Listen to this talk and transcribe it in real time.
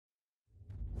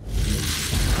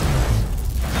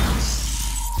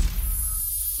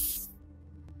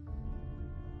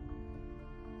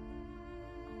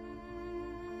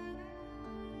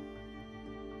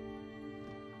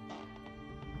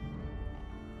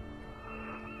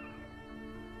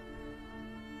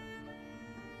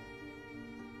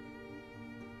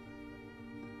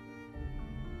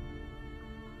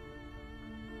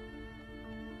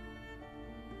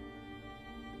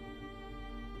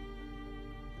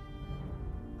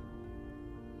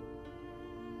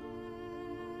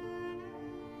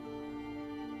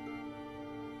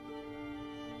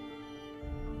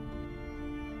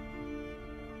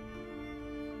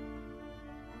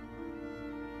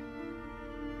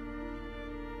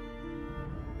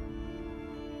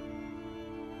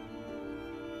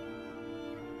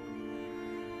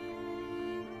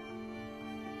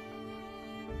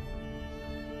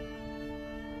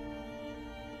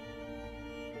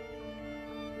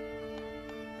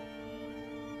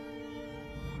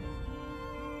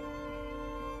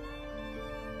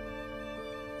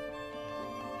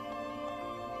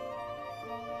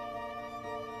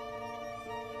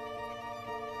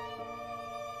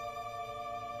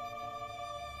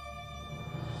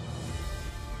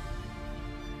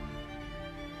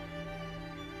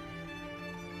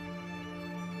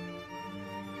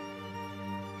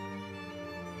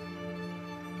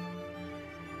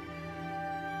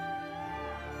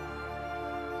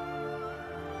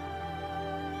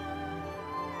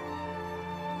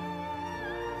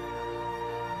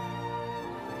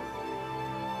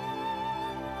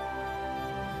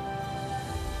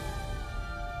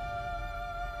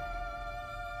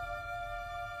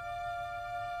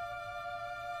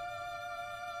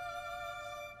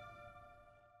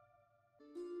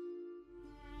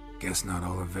Guess not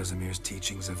all of Vesemir's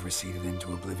teachings have receded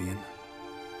into oblivion.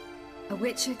 A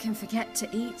Witcher can forget to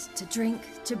eat, to drink,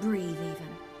 to breathe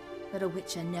even. But a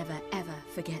Witcher never ever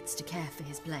forgets to care for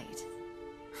his blade.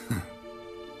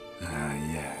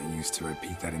 Yeah, I used to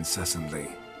repeat that incessantly.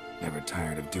 Never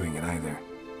tired of doing it either.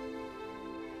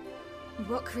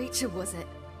 What creature was it?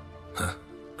 Huh?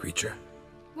 Creature?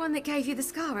 One that gave you the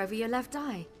scar over your left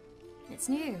eye. It's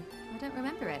new. I don't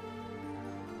remember it.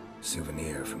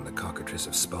 Souvenir from the Cockatrice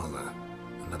of Spala.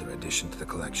 Another addition to the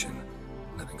collection.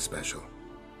 Nothing special.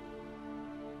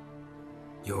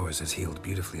 Yours has healed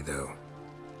beautifully, though.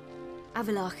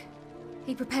 Avallac'h.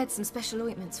 He prepared some special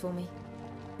ointments for me.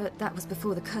 But that was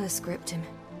before the curse gripped him.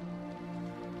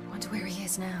 Wonder where he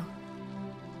is now.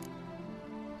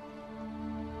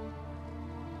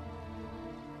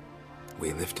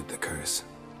 We lifted the curse.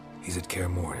 He's at Kaer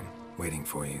Morhen, waiting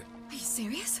for you. Are you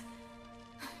serious?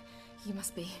 You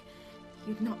must be.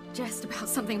 You'd not jest about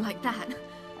something like that.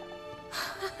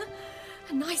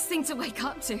 A nice thing to wake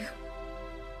up to.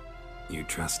 You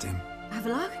trust him?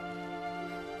 Avallac'h?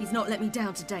 He's not let me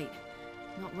down to date.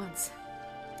 Not once.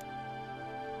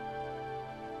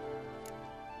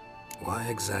 Why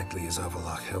exactly is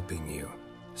Avallac'h helping you?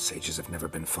 Sages have never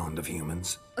been fond of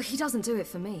humans. He doesn't do it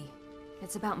for me.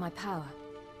 It's about my power.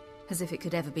 As if it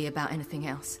could ever be about anything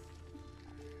else.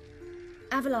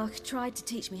 Avallac'h tried to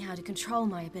teach me how to control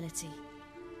my ability.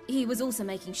 He was also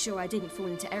making sure I didn't fall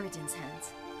into Eredin's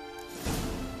hands.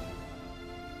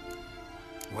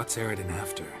 What's Eredin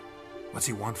after? What's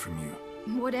he want from you?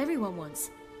 What everyone wants.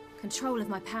 Control of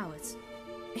my powers.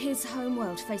 His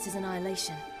homeworld faces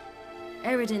annihilation.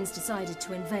 Eredin's decided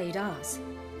to invade ours.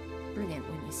 Brilliant,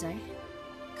 wouldn't you say?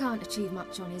 Can't achieve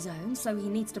much on his own, so he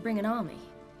needs to bring an army.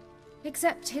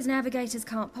 Except his navigators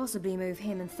can't possibly move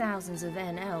him and thousands of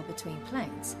NL between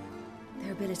planes.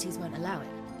 Their abilities won't allow it.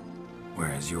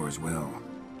 Whereas yours will.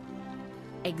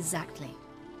 Exactly.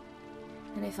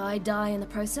 And if I die in the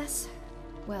process,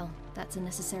 well, that's a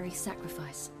necessary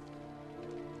sacrifice.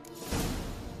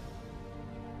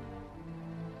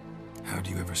 How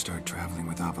do you ever start traveling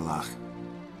with Avallac'h?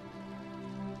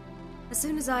 As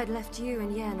soon as I'd left you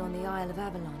and Yen on the Isle of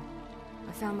Avalon,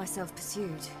 I found myself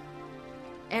pursued.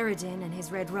 Eredin and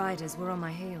his Red Riders were on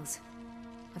my heels.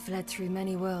 I fled through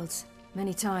many worlds,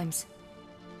 many times.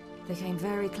 They came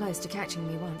very close to catching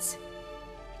me once.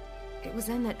 It was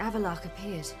then that Avallac'h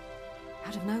appeared,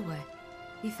 out of nowhere.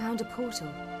 He found a portal,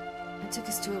 and took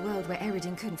us to a world where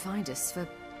Eredin couldn't find us for,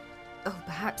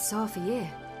 perhaps half a year.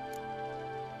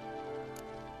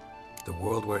 The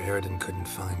world where Eredin couldn't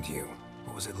find you.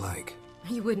 What was it like?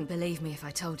 You wouldn't believe me if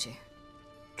I told you.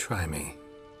 Try me.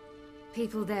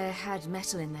 People there had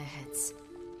metal in their heads.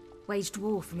 Waged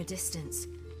war from a distance,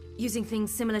 using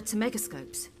things similar to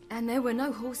megascopes. And there were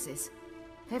no horses.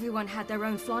 Everyone had their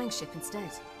own flying ship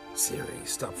instead. Ciri,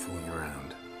 stop fooling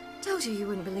around. Told you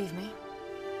wouldn't believe me.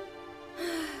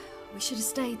 We should have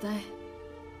stayed there.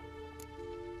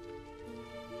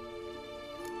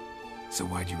 So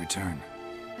why'd you return?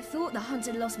 I thought the hunt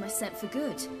had lost my scent for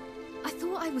good. I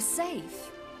thought I was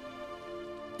safe.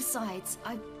 Besides,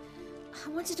 I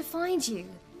wanted to find you.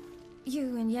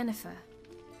 You and Yennefer.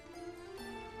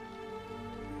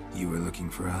 You were looking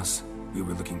for us. We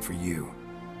were looking for you.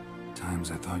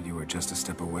 Times I thought you were just a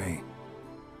step away.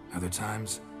 Other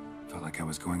times, felt like I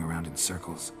was going around in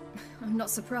circles. I'm not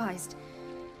surprised.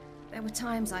 There were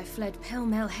times I fled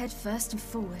pell-mell headfirst and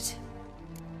forward.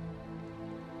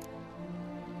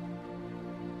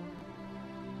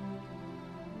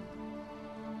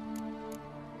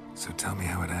 So tell me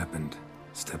how it happened,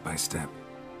 step by step.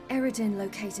 Eredin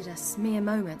located us mere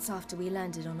moments after we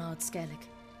landed on Ard Skellig.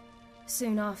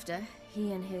 Soon after,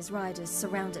 he and his riders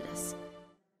surrounded us.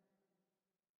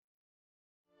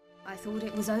 I thought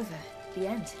it was over, the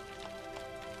end.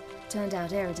 Turned out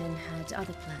Eredin had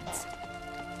other plans.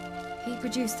 He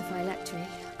produced the phylactery,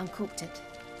 uncorked it.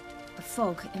 A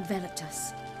fog enveloped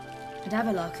us, and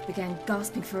Avallac'h began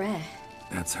gasping for air.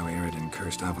 That's how Eredin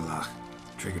cursed Avallac'h.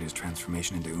 Triggered his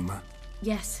transformation into Uma?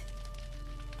 Yes.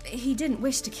 He didn't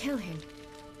wish to kill him.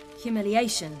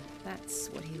 Humiliation, that's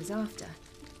what he was after.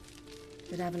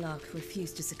 But Avallac'h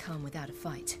refused to succumb without a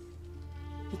fight.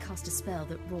 He cast a spell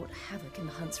that wrought havoc in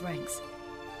the hunt's ranks.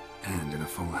 And in a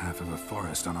full half of a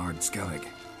forest on Ard Skellig.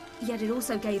 Yet it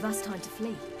also gave us time to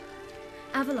flee.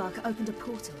 Avallac'h opened a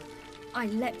portal. I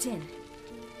leapt in.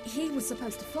 He was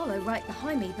supposed to follow right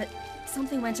behind me, but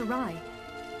something went awry.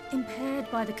 Impaired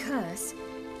by the curse,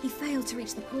 he failed to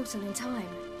reach the portal in time.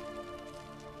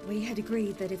 We had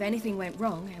agreed that if anything went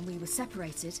wrong and we were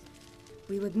separated,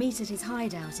 we would meet at his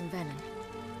hideout in Venom.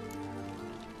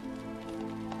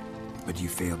 But you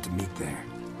failed to meet there.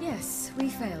 Yes, we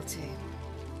failed to.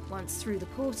 Once through the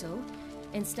portal,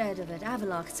 instead of at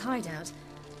Avalok's hideout,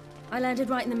 I landed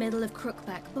right in the middle of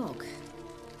Crookback Bog.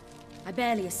 I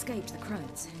barely escaped the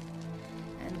crones.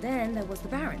 And then there was the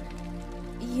Baron.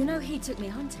 You know, he took me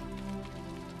hunting.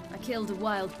 I killed a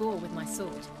wild boar with my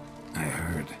sword. I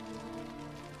heard.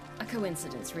 A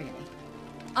coincidence, really.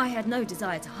 I had no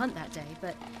desire to hunt that day,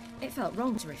 but it felt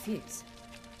wrong to refuse.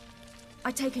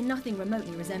 I'd taken nothing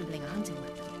remotely resembling a hunting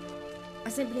weapon. I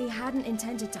simply hadn't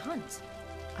intended to hunt.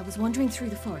 I was wandering through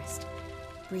the forest,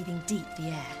 breathing deep the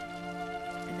air.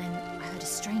 And then I heard a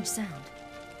strange sound.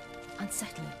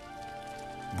 Unsettling.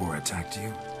 Boar attacked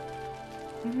you?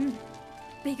 Mm-hmm.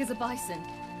 Big as a bison,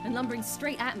 and lumbering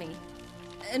straight at me.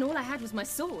 And all I had was my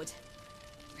sword.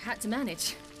 I had to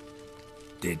manage.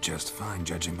 Did just fine,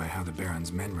 judging by how the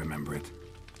Baron's men remember it.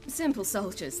 Simple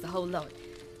soldiers, the whole lot.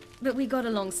 But we got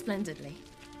along splendidly.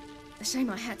 A shame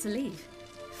I had to leave.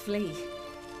 Flee.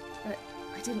 But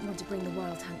I didn't want to bring the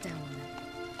wild hunt down on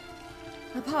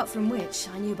them. Apart from which,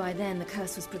 I knew by then the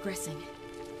curse was progressing.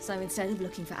 So instead of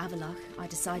looking for Avalok, I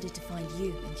decided to find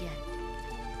you and Yen.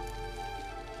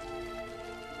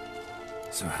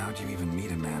 So how do you even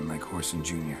meet a man like Whoreson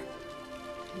Jr.?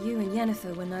 You and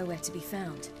Yennefer were nowhere to be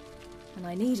found. And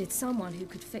I needed someone who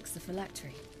could fix the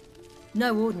phylactery.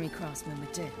 No ordinary craftsman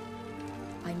would do.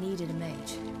 I needed a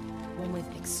mage, one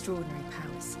with extraordinary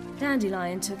powers.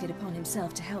 Dandelion took it upon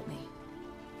himself to help me.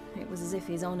 It was as if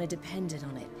his honor depended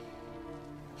on it.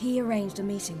 He arranged a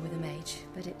meeting with a mage,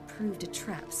 but it proved a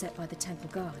trap set by the temple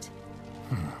guard.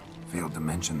 Failed to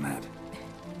mention that.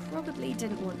 Probably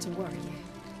didn't want to worry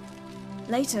you.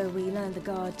 Later, we learned the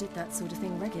guard did that sort of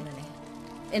thing regularly,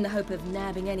 in the hope of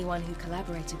nabbing anyone who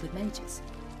collaborated with mages.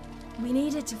 We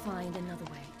needed to find another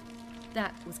way.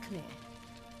 That was clear.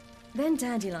 Then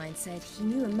Dandelion said he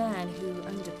knew a man who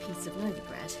owned a piece of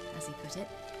Novigrad, as he put it,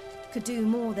 could do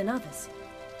more than others.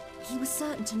 He was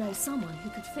certain to know someone who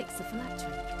could fix the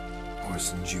phylactery.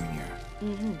 Whoreson Jr.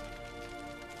 Mm-hmm.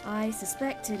 I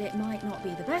suspected it might not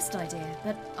be the best idea,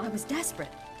 but I was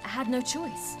desperate. I had no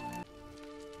choice.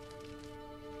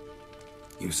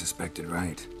 You suspected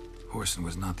right. Whoreson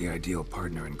was not the ideal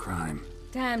partner in crime.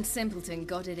 Damned simpleton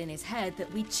got it in his head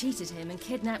that we'd cheated him and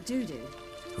kidnapped Dudu.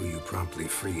 Who you promptly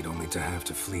freed only to have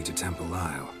to flee to Temple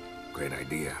Isle. Great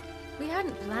idea. We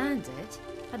hadn't planned it.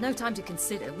 Had no time to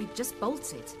consider. We just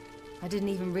bolted. I didn't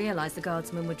even realize the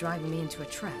guardsmen were driving me into a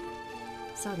trap.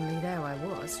 Suddenly there I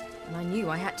was, and I knew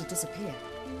I had to disappear.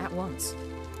 At once.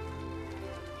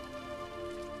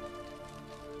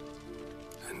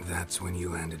 And that's when you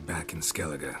landed back in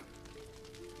Skellige.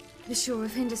 The shore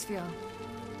of Hindisfjall.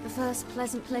 The first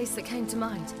pleasant place that came to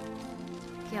mind.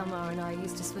 Hjalmar and I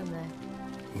used to swim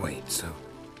there. Wait, so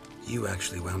you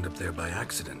actually wound up there by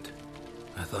accident?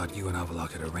 I thought you and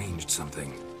Avalok had arranged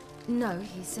something. No,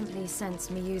 he simply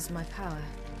sensed me use my power.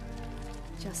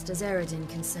 Just as Eredin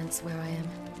can sense where I am,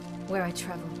 where I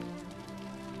travel.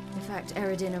 In fact,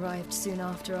 Eredin arrived soon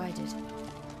after I did.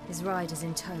 His riders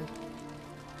in tow.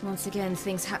 Once again,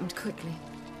 things happened quickly.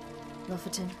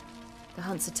 Lofoten, the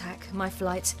hunt's attack, my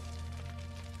flight.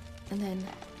 And then,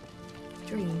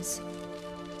 dreams.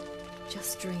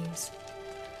 Just dreams.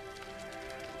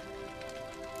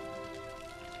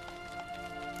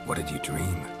 What did you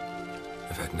dream?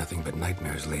 I've had nothing but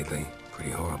nightmares lately. Pretty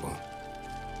horrible.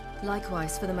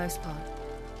 Likewise, for the most part.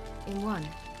 In one,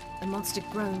 a monster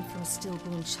grown from a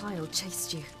stillborn child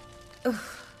chased you. Ugh,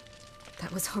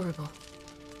 that was horrible.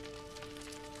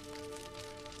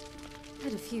 I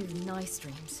had a few nice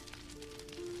dreams.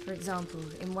 For example,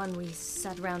 in one we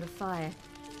sat around a fire,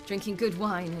 drinking good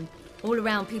wine, and all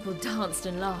around people danced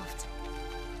and laughed.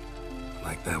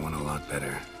 Like that one a lot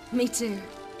better. Me too.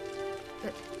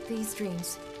 But these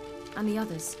dreams, and the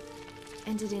others,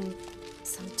 ended in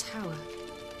some tower.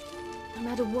 No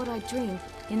matter what I dreamed,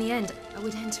 in the end, I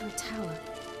would enter a tower.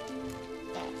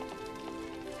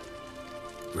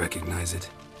 Recognize it?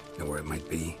 Know where it might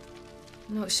be?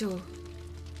 Not sure.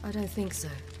 I don't think so.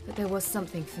 But there was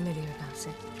something familiar about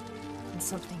it. And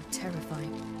something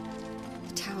terrifying.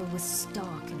 The tower was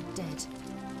stark and dead.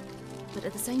 But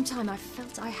at the same time, I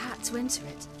felt I had to enter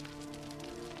it.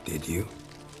 Did you?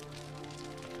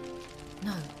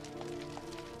 No.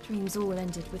 Dreams all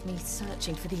ended with me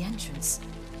searching for the entrance.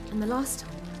 And the last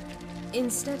time,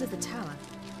 instead of the tower,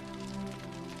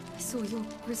 I saw your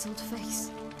grizzled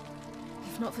face.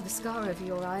 If not for the scar over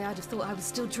your eye, I'd have thought I was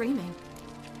still dreaming.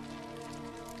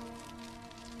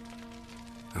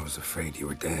 I was afraid you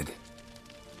were dead.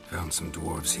 Found some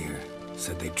dwarves here.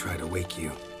 Said they'd try to wake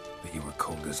you, but you were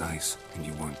cold as ice and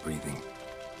you weren't breathing.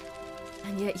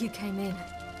 And yet you came in.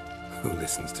 Who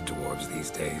listens to dwarves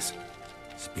these days?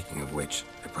 Speaking of which,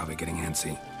 they're probably getting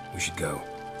antsy. We should go.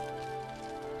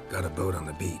 Got a boat on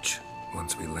the beach.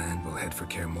 Once we land, we'll head for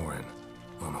Kaer Morhen.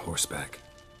 On horseback.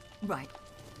 Right.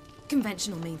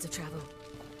 Conventional means of travel.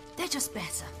 They're just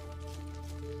better.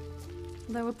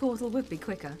 Though a portal would be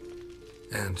quicker.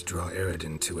 And draw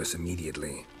Eredin to us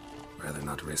immediately. Rather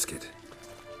not risk it.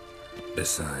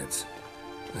 Besides,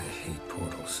 I hate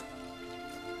portals.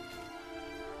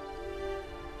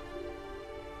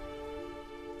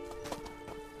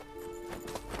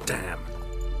 Damn.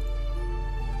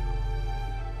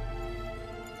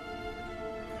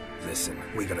 Listen,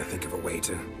 we gotta think of a way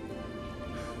to...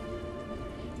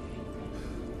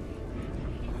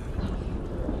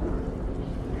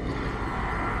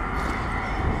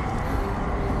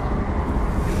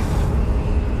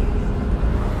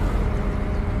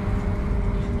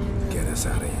 get us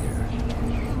out of here.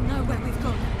 They'll know where we've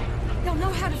gone. They'll know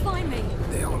how to find me.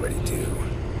 They already do.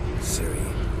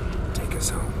 Ciri, take us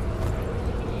home.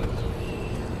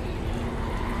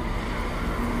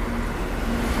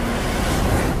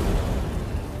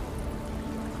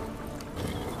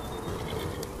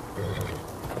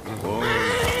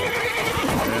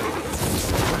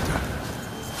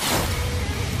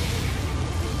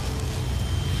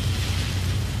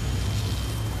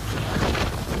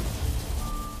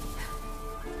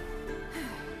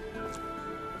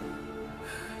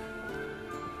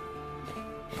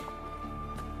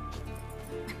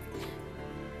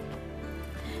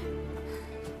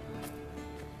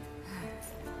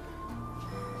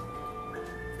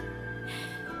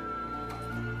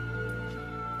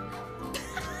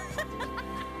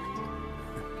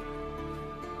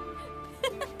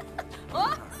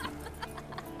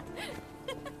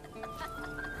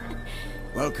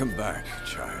 Welcome back,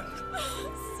 child.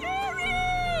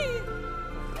 Ciri!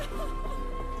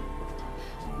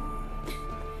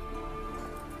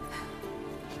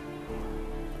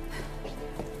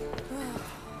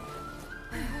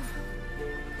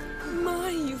 My,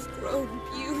 you've grown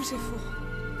beautiful.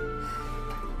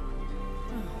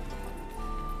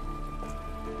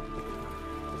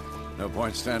 No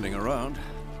point standing around.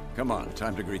 Come on,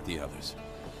 time to greet the others.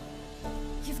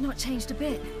 You've not changed a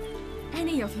bit.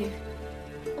 Any of you.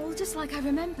 All just like I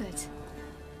remembered.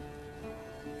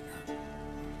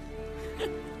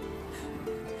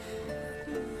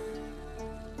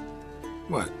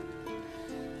 What?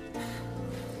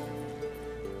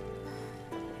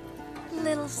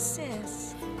 Little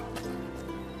sis.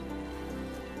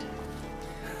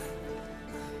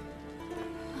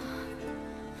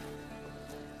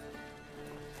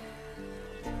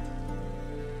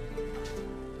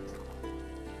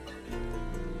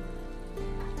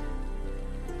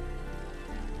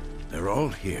 They're all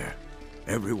here.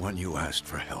 Everyone you asked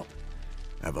for help.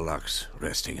 Avalok's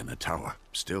resting in the tower,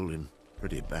 still in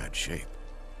pretty bad shape.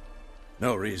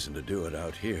 No reason to do it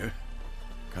out here.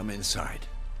 Come inside.